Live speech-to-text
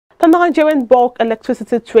The Nigerian Bulk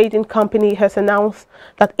Electricity Trading Company has announced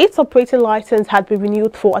that its operating license had been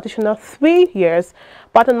renewed for additional 3 years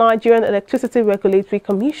by the Nigerian Electricity Regulatory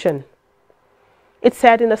Commission. It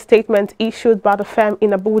said in a statement issued by the firm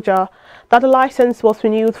in Abuja that the license was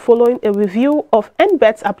renewed following a review of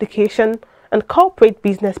Nbet'S application and corporate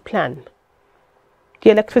business plan.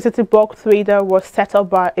 The electricity bulk trader was set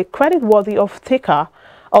up by a credit-worthy off-taker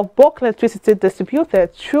of bulk electricity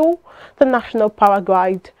distributed through the National Power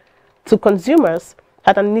Grid to consumers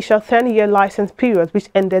at an initial 10-year license period which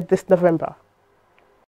ended this November.